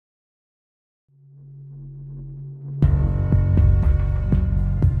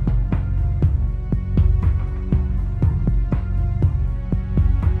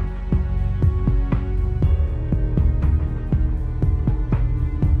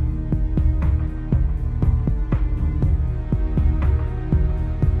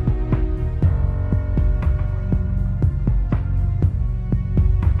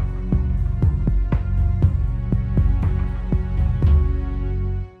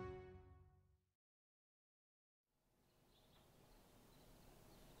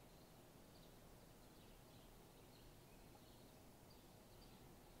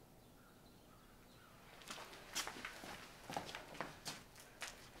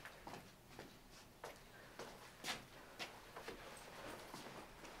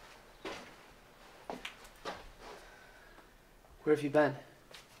Where have you been?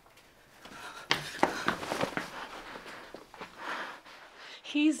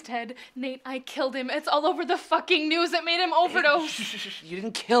 He's dead. Nate, I killed him. It's all over the fucking news. It made him overdose. Shh. You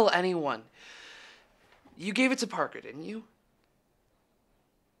didn't kill anyone. You gave it to Parker, didn't you?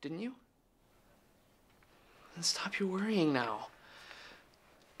 Didn't you? Then stop your worrying now.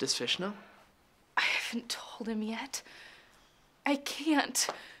 Does Fish know? I haven't told him yet. I can't.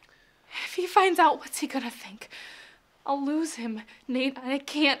 If he finds out, what's he gonna think? I'll lose him. Nate, I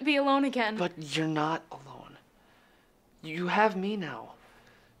can't be alone again. But you're not alone. You have me now.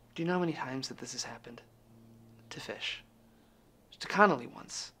 Do you know how many times that this has happened? To Fish. To Connolly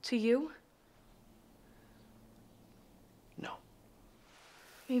once. To you? No.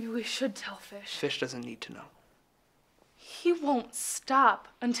 Maybe we should tell Fish. Fish doesn't need to know. He won't stop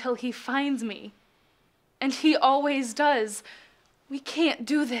until he finds me. And he always does. We can't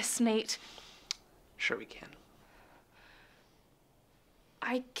do this, Nate. Sure we can.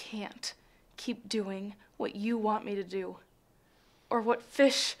 I can't keep doing what you want me to do. Or what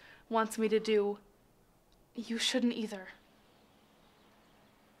Fish wants me to do. You shouldn't either.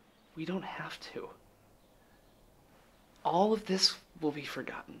 We don't have to. All of this will be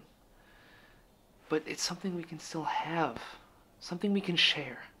forgotten. But it's something we can still have. Something we can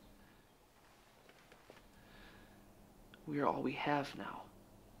share. We are all we have now.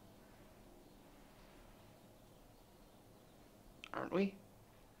 Aren't we?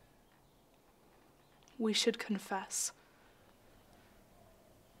 We should confess.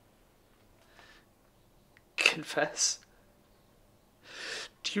 Confess?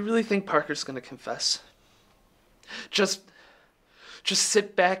 Do you really think Parker's gonna confess? Just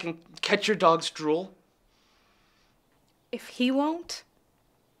sit back and catch your dog's drool? If he won't,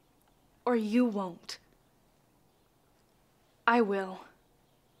 or you won't, I will.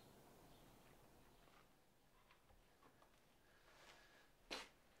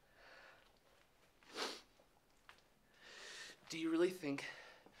 Do you really think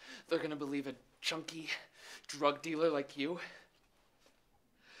they're gonna believe a junkie drug dealer like you?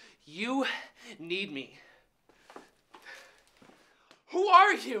 You need me. Who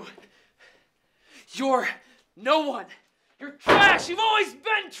are you? You're no one. You're trash. You've always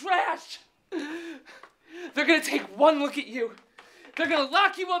been trash. They're gonna take one look at you. They're gonna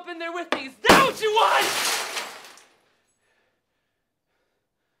lock you up in there with me. Is that what you want?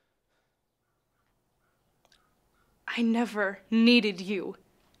 I never needed you,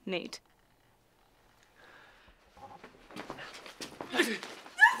 Nate.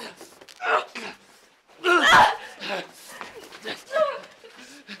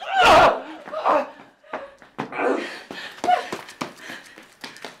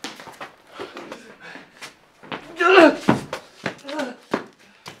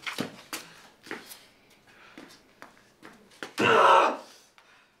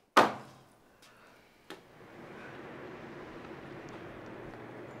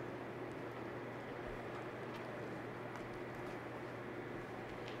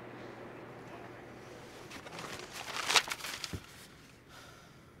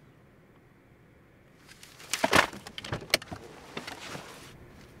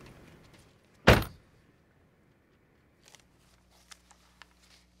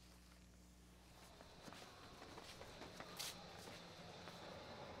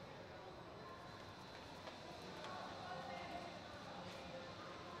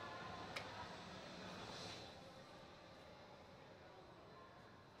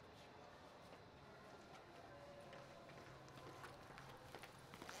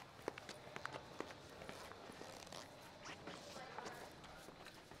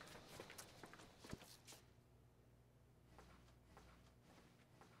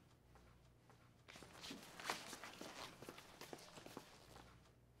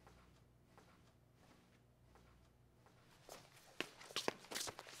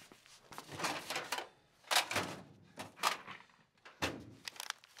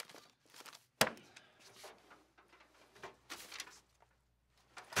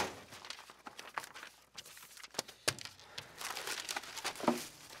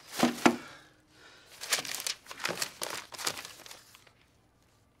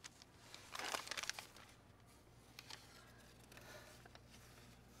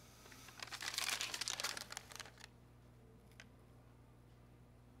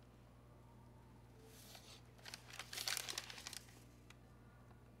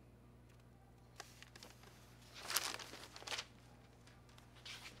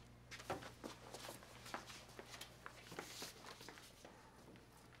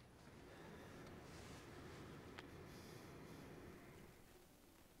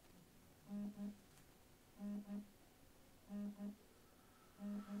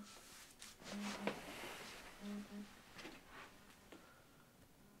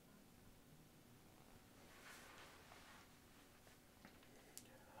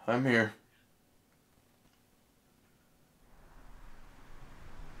 I'm here.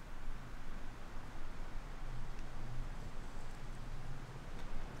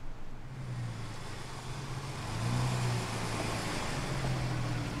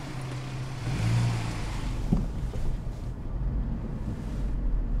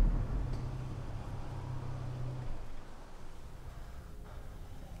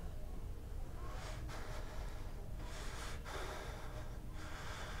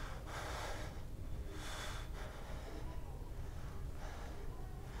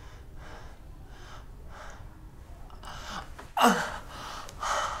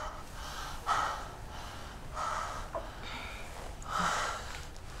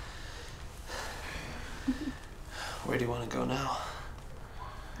 Where do you want to go now?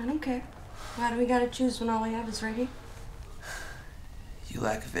 I don't care. Why do we gotta choose when all we have is right here? You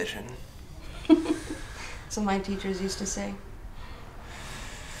lack vision. So my teachers used to say.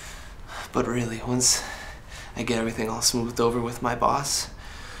 But really, once I get everything all smoothed over with my boss,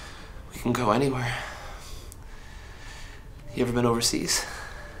 we can go anywhere. You ever been overseas?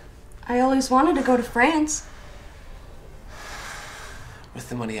 I always wanted to go to France. With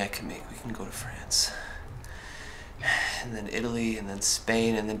the money I can make, we can go to France. And then Italy, and then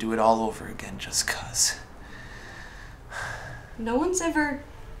Spain, and then do it all over again just 'cause. No one's ever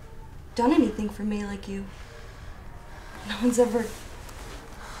done anything for me like you. No one's ever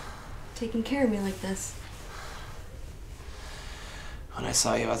taken care of me like this. When I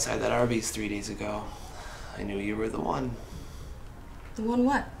saw you outside that Arby's 3 days ago, I knew you were the one. The one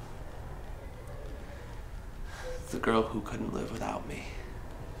what? The girl who couldn't live without me.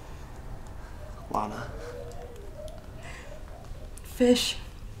 Lana. Fish.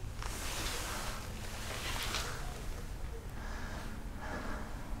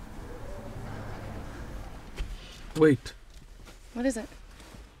 Wait. What is it?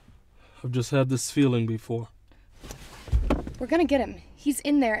 I've just had this feeling before. We're gonna get him. He's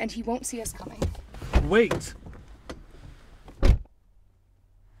in there and he won't see us coming. Wait!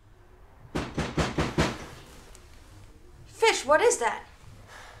 Fish, what is that?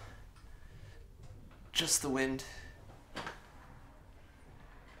 Just the wind.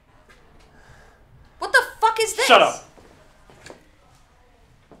 What the fuck is this? Shut up!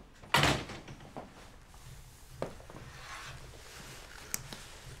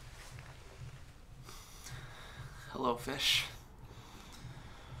 Hello, Fish.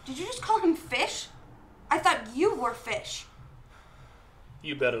 Did you just call him Fish? I thought you were Fish.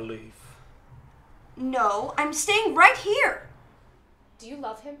 You better leave. No, I'm staying right here. Do you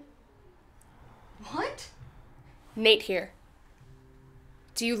love him? What? Nate here.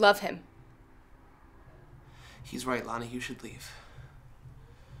 Do you love him? He's right, Lana. You should leave.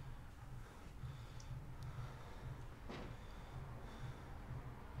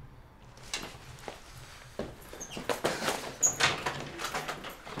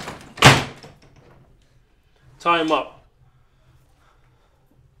 Tie him up.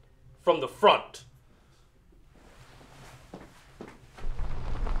 From the front.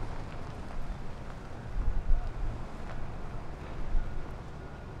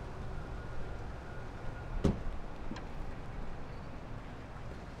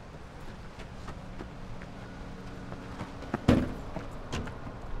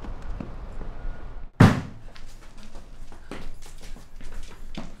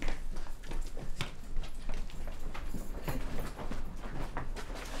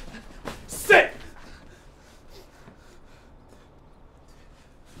 Sit!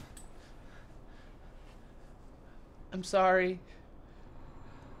 I'm sorry.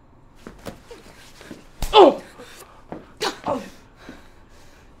 Oh! Oh!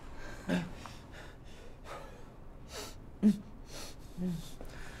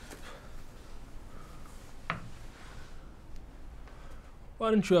 Why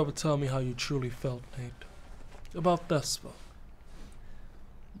didn't you ever tell me how you truly felt, Nate? About Thespa?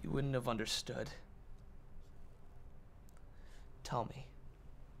 You wouldn't have understood. Tell me.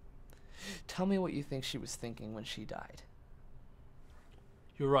 Tell me what you think she was thinking when she died.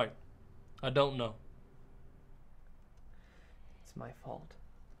 You're right. I don't know. It's my fault.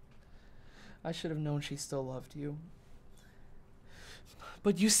 I should have known she still loved you.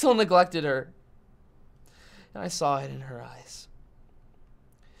 But you still neglected her. And I saw it in her eyes.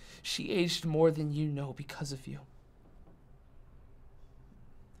 She aged more than you know because of you.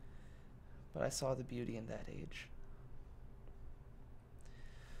 But I saw the beauty in that age.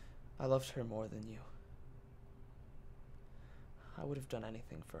 I loved her more than you. I would have done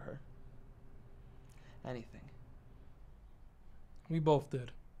anything for her. Anything. We both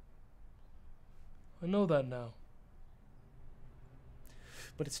did. I know that now.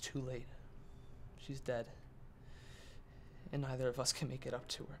 But it's too late. She's dead. And neither of us can make it up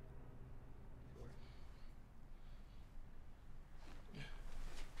to her.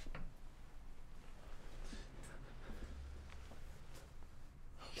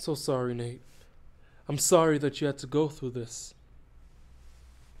 I'm so sorry, Nate. I'm sorry that you had to go through this.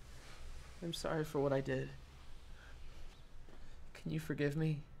 I'm sorry for what I did. Can you forgive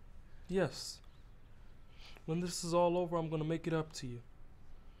me? Yes. When this is all over, I'm gonna make it up to you.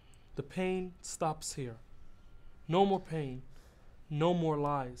 The pain stops here. No more pain. No more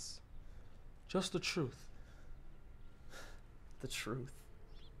lies. Just the truth. The truth.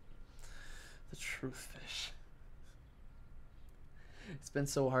 The truth, Fish. It's been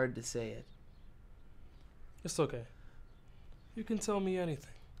so hard to say it. It's okay. You can tell me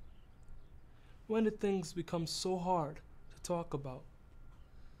anything. When did things become so hard to talk about?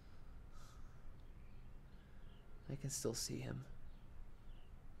 I can still see him.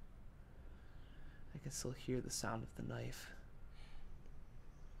 I can still hear the sound of the knife.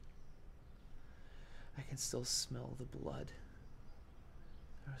 I can still smell the blood.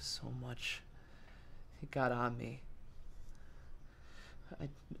 There was so much. It got on me.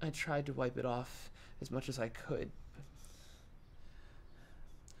 I tried to wipe it off as much as I could, but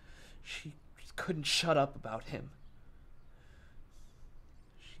she couldn't shut up about him.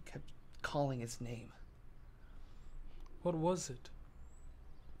 She kept calling his name. What was it?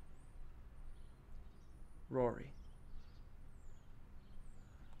 Rory.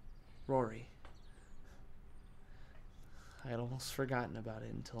 Rory. I had almost forgotten about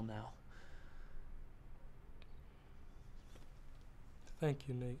it until now. Thank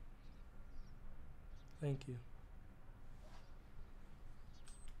you, Nate. Thank you.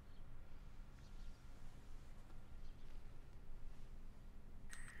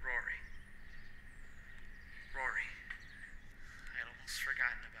 Rory. Rory. I had almost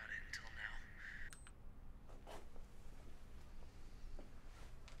forgotten about it until now.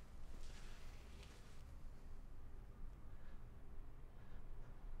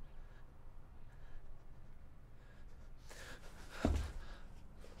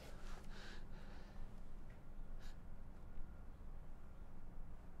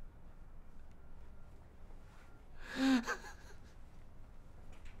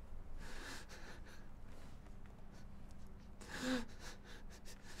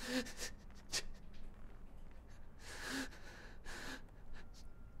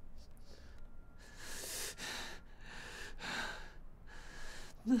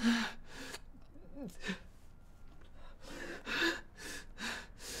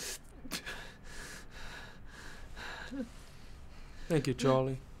 Thank you,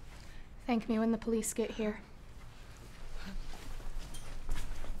 Charlie. Thank me when the police get here.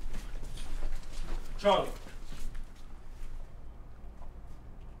 Charlie.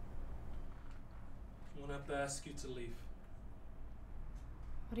 I'm gonna have to ask you to leave.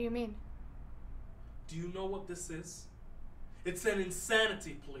 What do you mean? Do you know what this is? It's an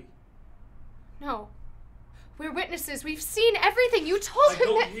insanity plea. No. We're witnesses. We've seen everything. You told I him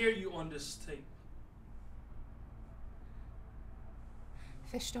don't that— hear you on this tape.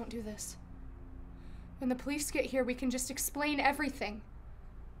 Fish, don't do this. When the police get here, we can just explain everything.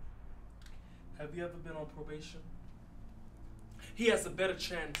 Have you ever been on probation? He has a better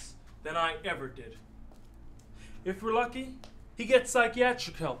chance than I ever did. If we're lucky, he gets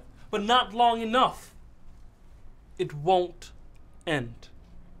psychiatric help, but not long enough. It won't end.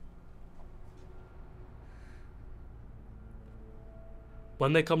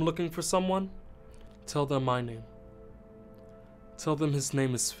 When they come looking for someone, tell them my name. Tell them his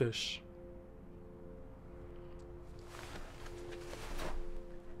name is Fish.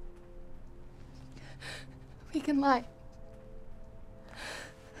 We can lie.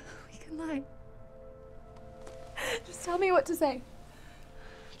 We can lie. Just tell me what to say.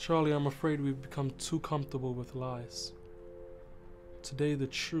 Charlie, I'm afraid we've become too comfortable with lies. Today the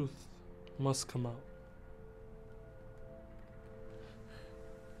truth must come out.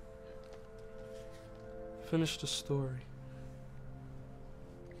 Finish the story.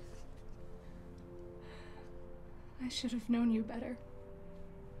 I should have known you better.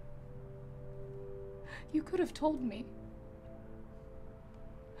 You could have told me.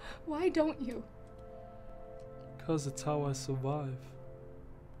 Why don't you? Because it's how I survive.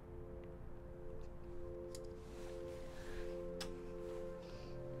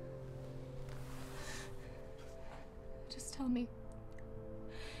 Just tell me.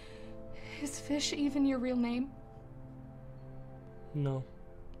 Is Fish even your real name? No.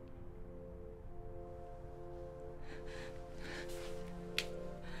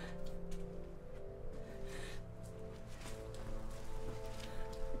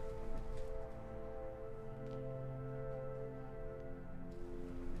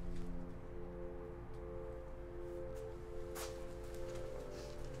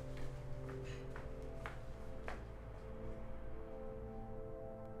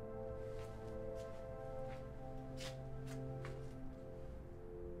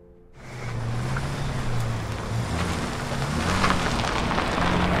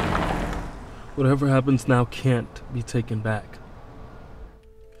 Whatever happens now can't be taken back.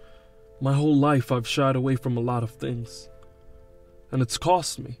 My whole life I've shied away from a lot of things, and it's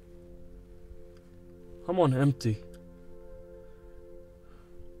cost me. I'm on empty.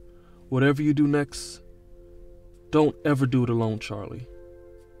 Whatever you do next, don't ever do it alone, Charlie.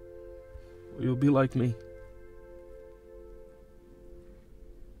 Or you'll be like me.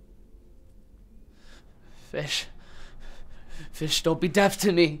 Fish, don't be deaf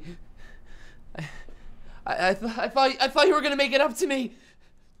to me. I thought you were gonna make it up to me.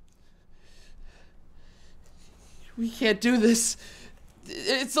 We can't do this.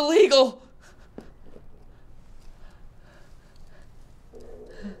 It's illegal.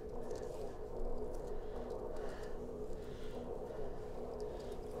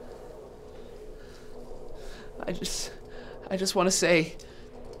 I just want to say,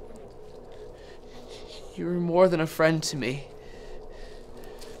 you were more than a friend to me.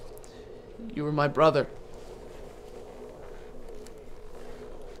 You were my brother.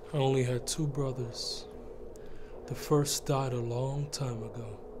 I only had 2 brothers. The first died a long time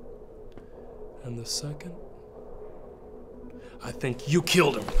ago. And the second, I think you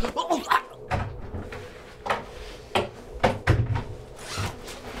killed him.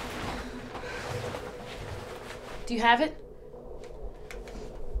 Do you have it?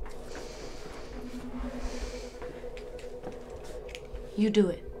 You do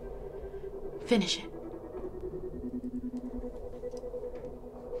it. Finish it.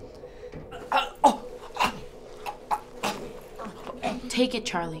 Take it,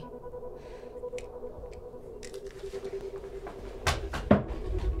 Charlie.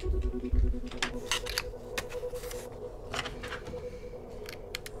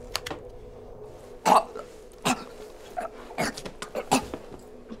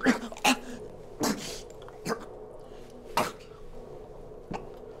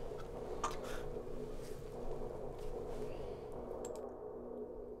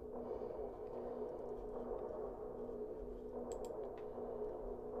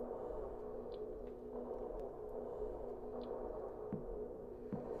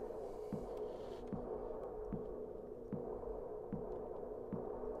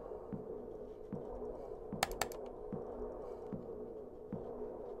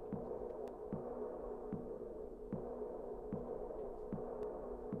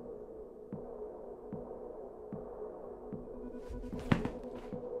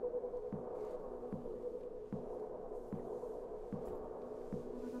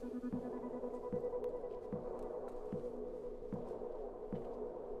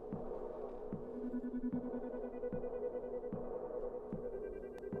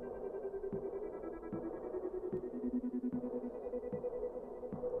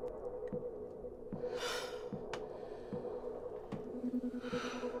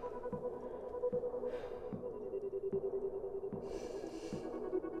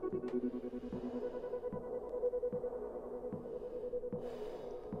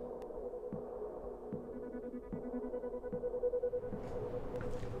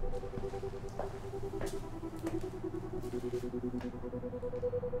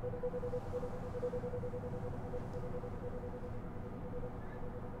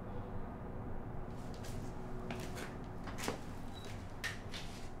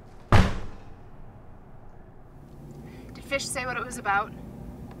 Fish say what it was about?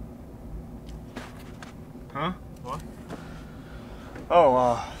 Huh? What?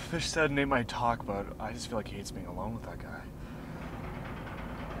 Oh, Fish said Nate might talk, but I just feel like he hates being alone with that guy.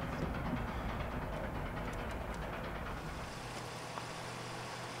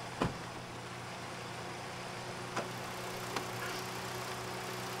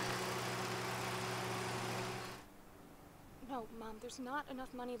 No, Mom, there's not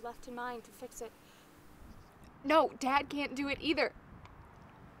enough money left in mine to fix it. No, Dad can't do it either.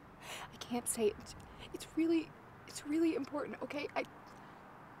 I can't say it. It's really important, okay?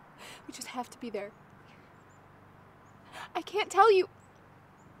 We just have to be there. I can't tell you.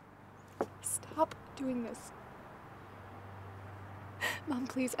 Stop doing this. Mom,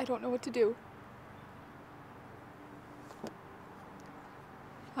 please, I don't know what to do.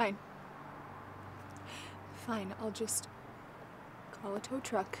 Fine. Fine, I'll just call a tow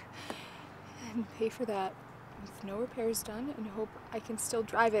truck and pay for that with no repairs done and hope I can still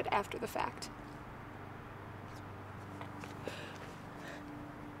drive it after the fact.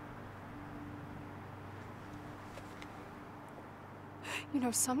 You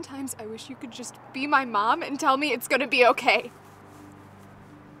know, sometimes I wish you could just be my mom and tell me it's gonna be okay.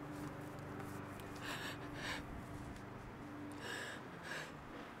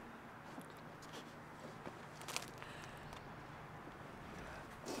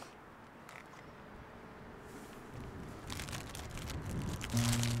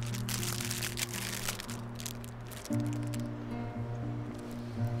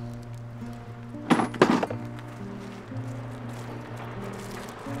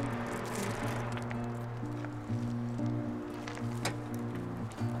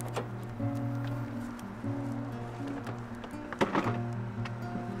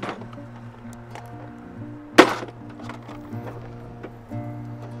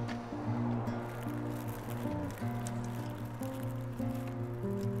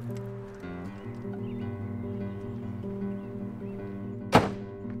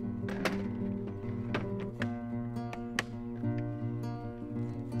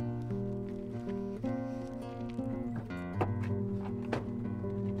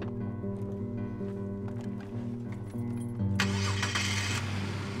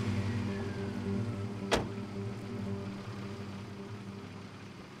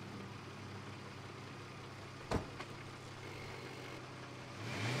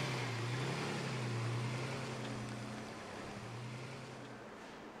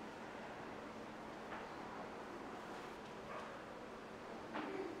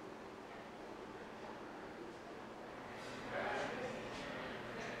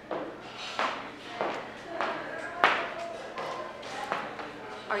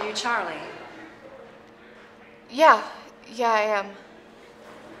 you Charlie? Yeah, I am.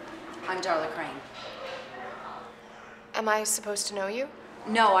 I'm Darla Crane. Am I supposed to know you?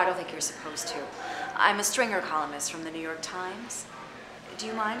 No, I don't think you're supposed to. I'm a Stringer columnist from the New York Times. Do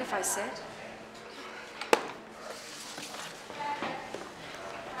you mind if I sit?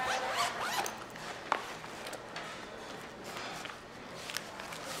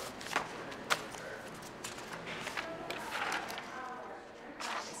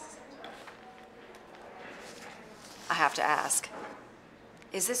 I have to ask,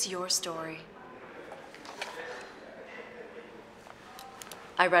 is this your story?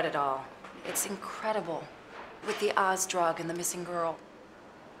 I read it all. It's incredible, with the Oz drug and the missing girl.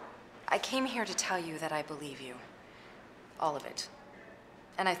 I came here to tell you that I believe you. All of it.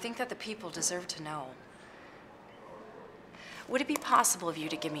 And I think that the people deserve to know. Would it be possible of you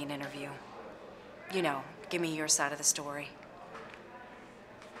to give me an interview? You know, give me your side of the story.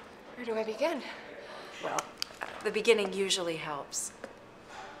 Where do I begin? Well, the beginning usually helps.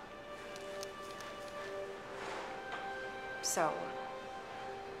 So,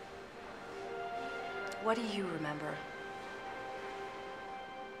 what do you remember?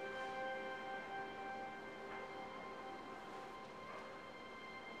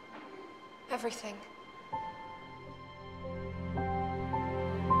 Everything.